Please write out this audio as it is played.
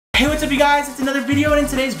Hey, what's up you guys? It's another video, and in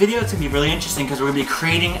today's video it's gonna be really interesting because we're gonna be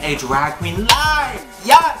creating a drag queen live!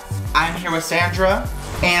 Yes! I'm here with Sandra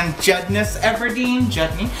and Jedney'S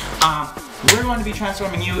Jedney. We're going to be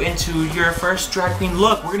transforming you into your first drag queen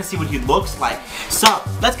look. We're gonna see what he looks like. So,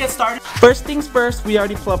 let's get started. First things first, we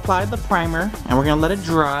already applied the primer and we're gonna let it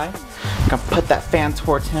dry. I'm gonna put that fan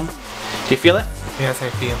towards him. Do you feel it? Yes,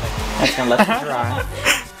 I feel it. That's gonna let you dry.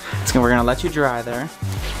 We're gonna let you dry there.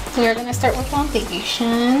 So we're gonna start with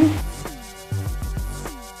foundation.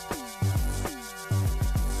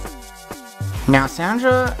 Now,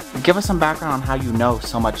 Sandra, give us some background on how you know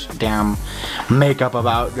so much damn makeup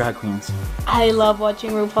about drag queens. I love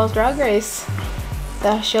watching RuPaul's Drag Race.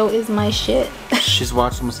 That show is my shit. She's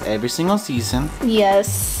watched almost every single season.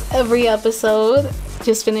 Yes, every episode.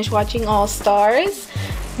 Just finished watching All Stars,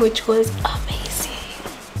 which was amazing.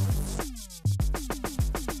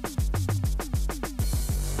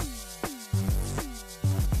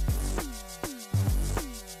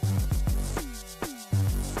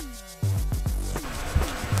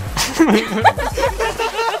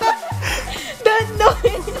 That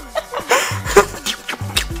noise.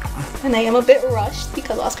 And I am a bit rushed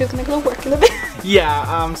because Oscar's gonna go work in a bit.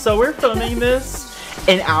 Yeah, so we're filming this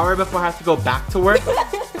an hour before I have to go back to work.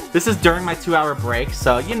 This is during my 2-hour break,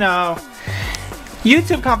 so you know,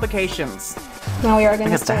 YouTube complications. Now we are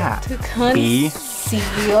gonna start to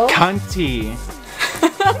conceal. Cunty.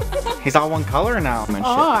 He's all one color now.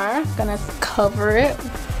 Are gonna cover it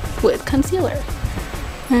with concealer.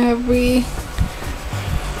 Every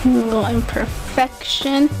little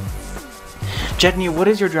imperfection. Jedney, what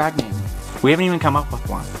is your drag name? We haven't even come up with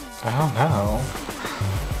one. I don't know.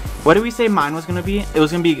 What did we say mine was gonna be? It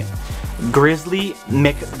was gonna be Grizzly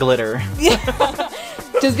McGlitter.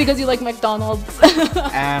 Just because you like McDonald's.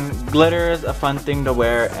 And glitter is a fun thing to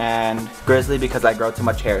wear, and Grizzly because I grow too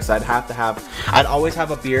much hair, so I'd always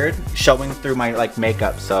have a beard showing through my like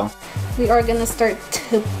makeup. So we are gonna start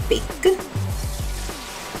to bake.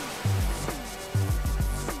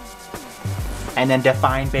 And then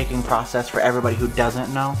define baking process for everybody who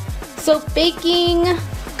doesn't know. So baking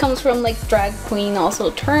comes from like drag queen also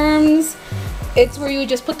terms. It's where you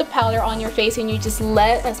just put the powder on your face and you just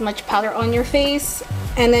let as much powder on your face,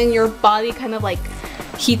 and then your body kind of like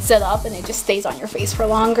heats it up and it just stays on your face for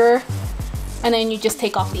longer, and then you just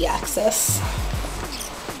take off the excess.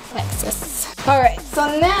 Alright,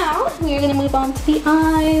 so now we're gonna move on to the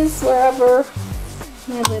eyes, wherever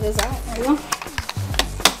my lid is at. There we go.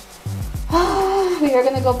 We are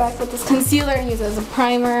gonna go back with this concealer and use it as a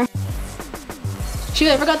primer. Shoot,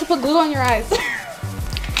 I forgot to put glue on your eyes.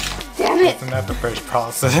 Damn it! Isn't that the first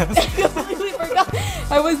process? I completely forgot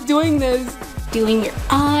I was doing this. Doing your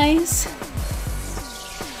eyes.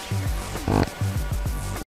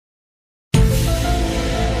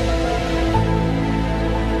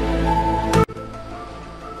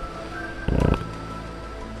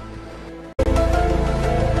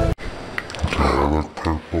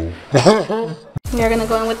 We're gonna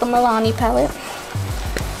go in with the Milani palette.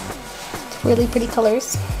 It's really pretty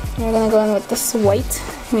colors. We're gonna go in with this white.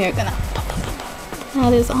 We're gonna pop.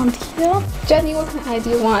 That is on here. Jedney, what kind of eye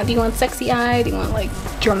do you want? Do you want sexy eye? Do you want like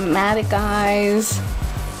dramatic eyes?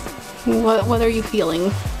 What are you feeling?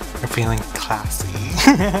 I'm feeling classy.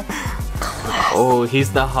 Classy. Oh,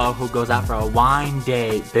 he's the hoe who goes out for a wine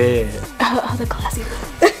date, bitch. The classy.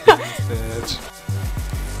 Yes, bitch.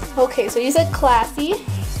 Okay, so you said classy.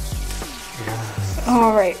 Yes.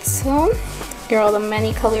 Alright, so here are all the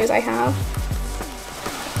many colors I have.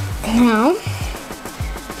 Now,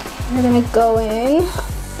 we're gonna go in.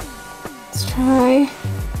 Let's try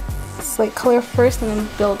this light color first and then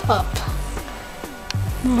build up.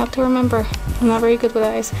 And I have to remember, I'm not very good with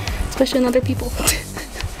eyes, especially in other people.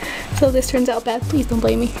 So if this turns out bad, please don't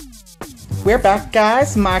blame me. We're back,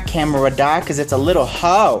 guys. My camera died because it's a little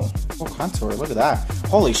hoe. Oh, contour, look at that.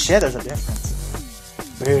 Holy shit, there's a difference.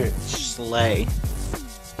 Bitch, slay.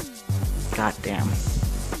 God damn.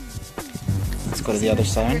 Let's go to the other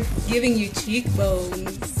side. We're giving you cheekbones.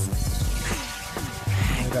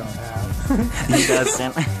 I don't have. He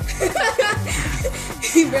doesn't.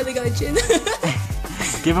 You barely got a chin.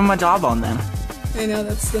 Give him a jawbone then. I know,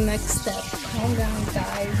 that's the next step. Calm down,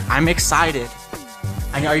 guys. I'm excited.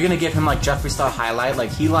 Are you gonna give him like Jeffree Star highlight?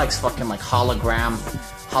 Like he likes fucking like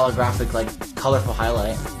holographic like colorful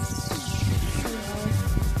highlight.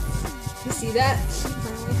 You see that? He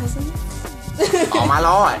finally has a neck. Oh my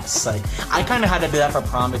lords. Like I kinda had to do that for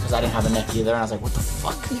prom because I didn't have a neck either, and I was like, what the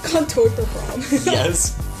fuck? You contoured for prom.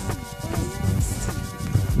 Yes.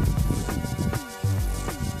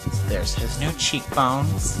 There's his new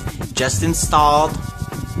cheekbones. Just installed.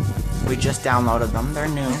 We just downloaded them. They're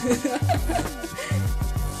new.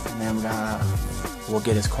 And then we'll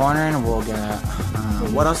get his corner, and we'll get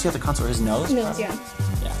what else do you have to contour? His nose? Nose, yeah.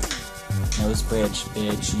 Yeah. Nose bridge,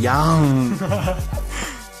 bitch. Young. No,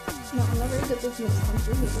 I'm not very good with nose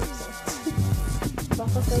contour either, so.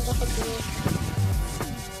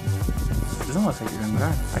 It doesn't look like you're doing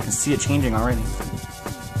bad. I can see it changing already.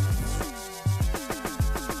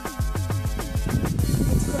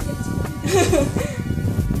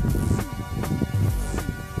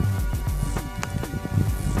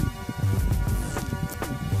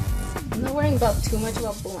 I'm not worrying about too much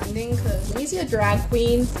about blending, because when you see a drag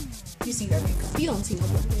queen, you see their makeup. You don't see no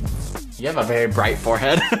blending. You have a very bright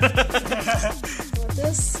forehead. With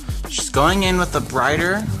this, She's going in with a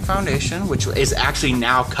brighter foundation, which is actually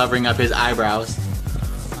now covering up his eyebrows.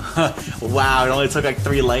 Wow, it only took like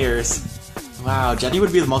 3 layers. Wow, Jedney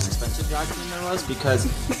would be the most expensive drag queen there was because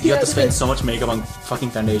you have to spend so much makeup on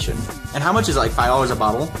fucking foundation. And how much is it, like $5 a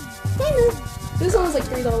bottle? kinda. This one was like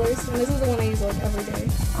 $3, and this is the one I use like every day.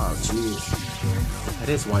 Oh, jeez. That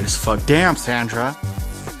is white as fuck. Damn, Sandra.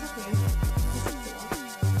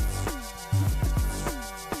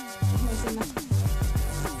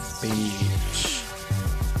 Beach.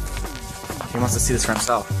 He wants to see this for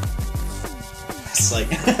himself. It's like...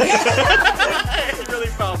 He really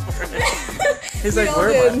fell for it. He's like, where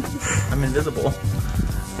am I? I'm invisible.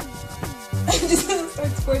 I just gonna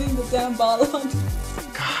start squirting the damn bottle on.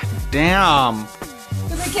 God damn.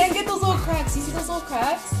 Because I can't get those little cracks. You see those little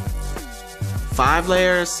cracks? 5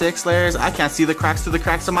 layers, 6 layers. I can't see the cracks through the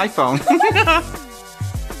cracks of my phone.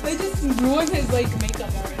 They just ruined his like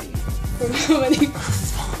makeup already. From how many?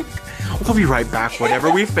 We'll be right back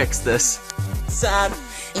whenever we fix this. Sad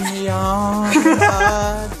in the arms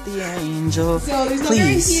of the angel. So there's no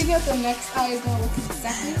guarantee that the next eye is gonna look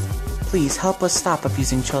exactly the same. Please help us stop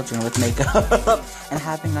abusing children with makeup and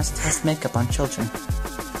having us test makeup on children.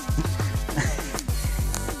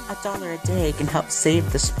 $1 a day can help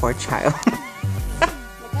save this poor child.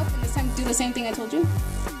 Look up and this time do the same thing I told you.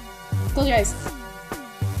 Close your eyes.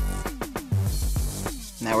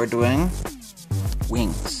 Now we're doing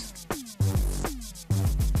wings.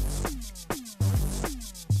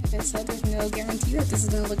 Like I said, there's no guarantee that this is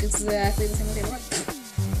gonna look exactly the same way they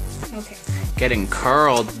look. Okay. Getting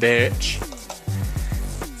curled, bitch.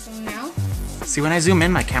 So now, See, when I zoom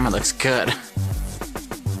in, my camera looks good.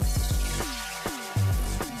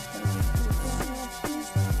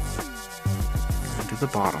 Do the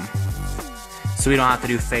bottom. So we don't have to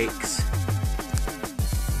do fakes.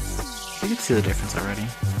 You can see the difference already.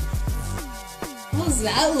 how does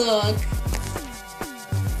that look?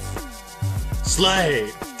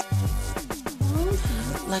 Slay!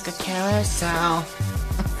 Like a carousel.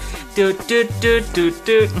 Doot doot doot doot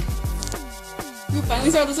doot. You finally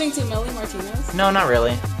started listening to Melly Martinez? No, not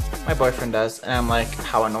really. My boyfriend does, and I'm like,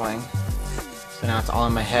 how annoying. So now it's all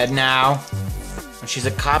in my head now. And she's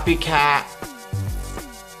a copycat.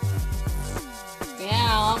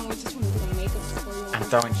 Damn, we just want to do the makeup tutorial. I'm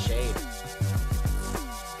throwing shade.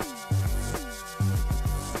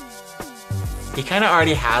 He kind of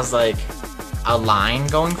already has like a line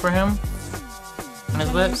going for him on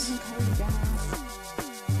his lips.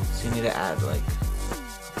 So you need to add like.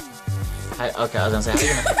 Okay, I was gonna say,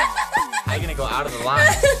 how you gonna go out of the line?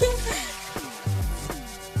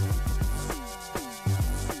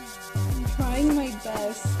 I'm trying my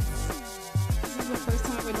best. This is the first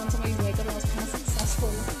time I've ever done somebody's makeup and I was kind of successful.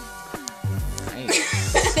 Nice.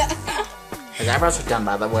 His eyebrows are done,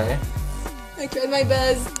 by the way. I tried my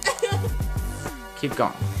best. Keep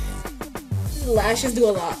going. Lashes do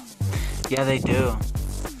a lot. Yeah, they do.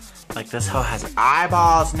 Like this hoe has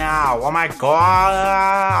eyeballs now. Oh my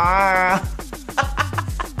god.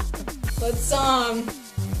 What song?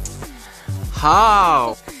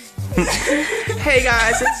 How? Hey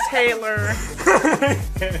guys, it's Taylor.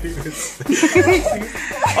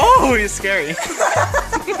 Oh, he's scary.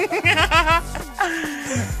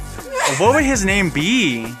 What would his name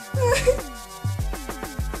be?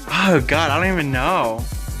 Oh god, I don't even know.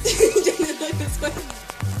 Jedney, look this way.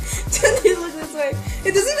 Jedney, look this way.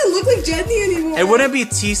 It doesn't even look like Jedney anymore. It wouldn't be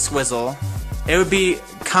T-Swizzle. It would be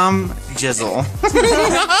Come Jizzle.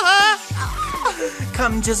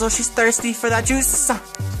 Come Jizzle, she's thirsty for that juice.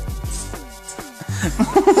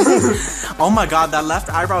 Oh my god, that left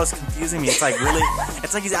eyebrow is confusing me. It's like really,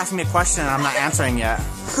 it's like he's asking me a question and I'm not answering yet.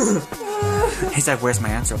 He's like, where's my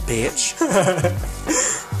answer, bitch?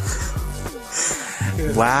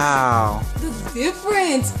 Wow. The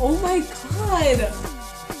difference. Oh my god.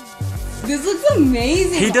 This looks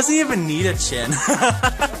amazing. He doesn't even need a chin.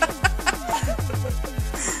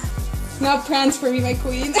 Now prance for me, my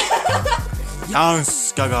queen. Young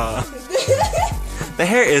Skaga. The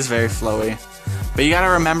hair is very flowy. But you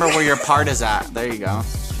gotta remember where your part is at. There you go.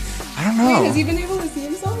 I don't know. Wait, has he been able to see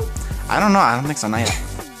himself? I don't know. I don't think so. Not yet.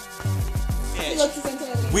 He looks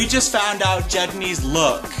essentially. We just found out Jedney'S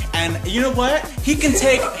look, and you know what? He can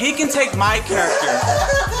take my character.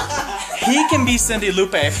 He can be Cindy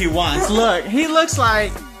Lupe if he wants. Look, he looks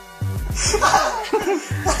like.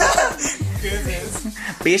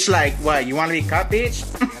 Bitch, like what? You want to be cut, bitch?